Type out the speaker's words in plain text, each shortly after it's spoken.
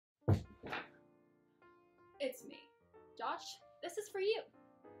It's me. Josh, this is for you,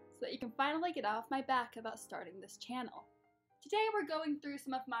 so that you can finally get off my back about starting this channel. Today we're going through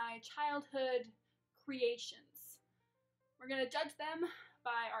some of my childhood creations. We're going to judge them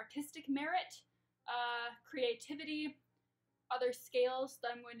by artistic merit, creativity, other scales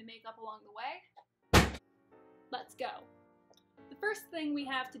that I'm going to make up along the way. Let's go. The first thing we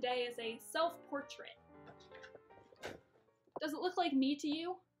have today is a self-portrait. Does it look like me to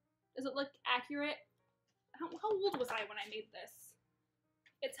you? Does it look accurate? How old was I when I made this?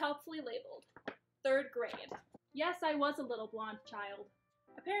 It's helpfully labeled. 3rd grade. Yes, I was a little blonde child.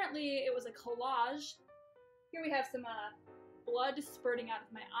 Apparently it was a collage. Here we have some blood spurting out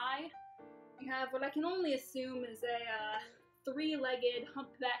of my eye. We have what I can only assume is a 3-legged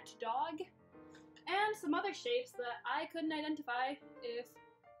humpbacked dog. And some other shapes that I couldn't identify if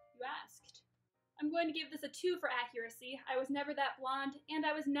you asked. I'm going to give this a 2 for accuracy. I was never that blonde, and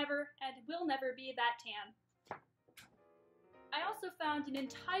I was never and will never be that tan. I also found an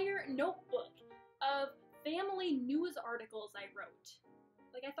entire notebook of family news articles I wrote.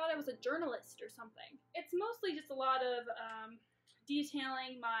 Like I thought I was a journalist or something. It's mostly just a lot of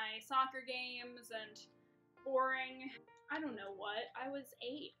detailing my soccer games and boring, I don't know what. I was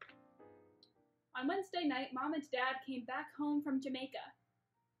 8. On Wednesday night, Mom and Dad came back home from Jamaica.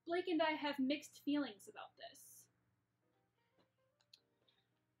 Blake and I have mixed feelings about this.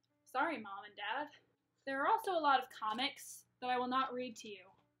 Sorry, Mom and Dad. There are also a lot of comics that I will not read to you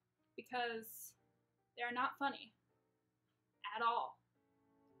because they are not funny at all.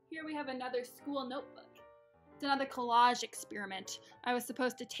 Here we have another school notebook. It's another collage experiment. I was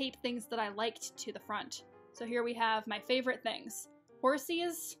supposed to tape things that I liked to the front. So here we have my favorite things.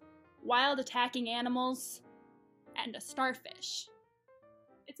 Horses, wild attacking animals, and a starfish.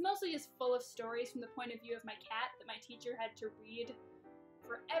 It's mostly just full of stories from the point of view of my cat that my teacher had to read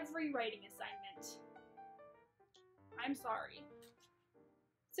for every writing assignment. I'm sorry.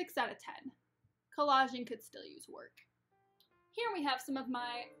 6 out of 10. Collaging could still use work. Here we have some of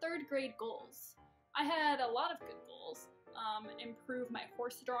my 3rd grade goals. I had a lot of good goals. Improve my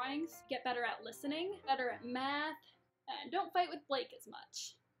horse drawings, get better at listening, better at math, and don't fight with Blake as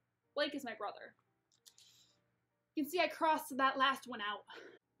much. Blake is my brother. You can see I crossed that last one out.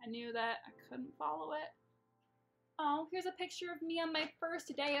 I knew that I couldn't follow it. Oh, here's a picture of me on my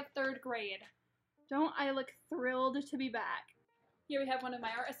first day of 3rd grade. Don't I look thrilled to be back? Here we have one of my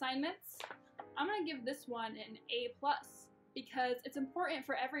art assignments. I'm gonna give this one an A+, because it's important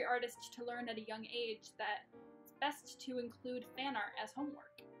for every artist to learn at a young age that it's best to include fan art as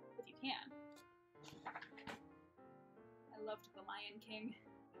homework, if you can. I loved The Lion King.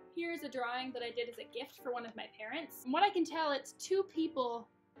 Here's a drawing that I did as a gift for one of my parents. From what I can tell, it's 2 people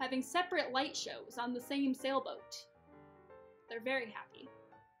having separate light shows on the same sailboat. They're very happy.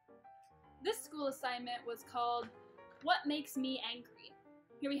 This school assignment was called What Makes Me Angry.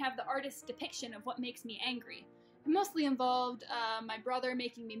 Here we have the artist's depiction of what makes me angry. It mostly involved my brother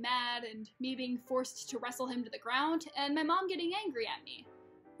making me mad and me being forced to wrestle him to the ground and my mom getting angry at me.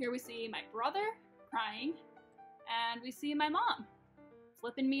 Here we see my brother crying and we see my mom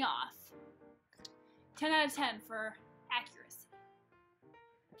flipping me off. 10 out of 10 for accuracy.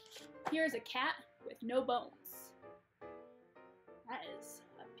 Here's a cat with no bones. That is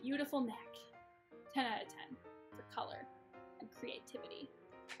a beautiful neck. 10 out of 10 for color and creativity.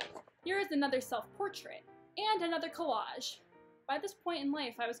 Here is another self-portrait and another collage. By this point in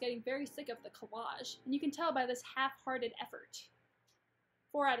life, I was getting very sick of the collage, and you can tell by this half-hearted effort.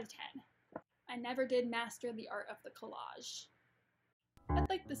 4 out of 10. I never did master the art of the collage. I'd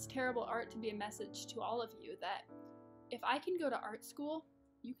like this terrible art to be a message to all of you that if I can go to art school,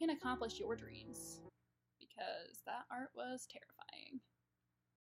 you can accomplish your dreams. Because that art was terrifying.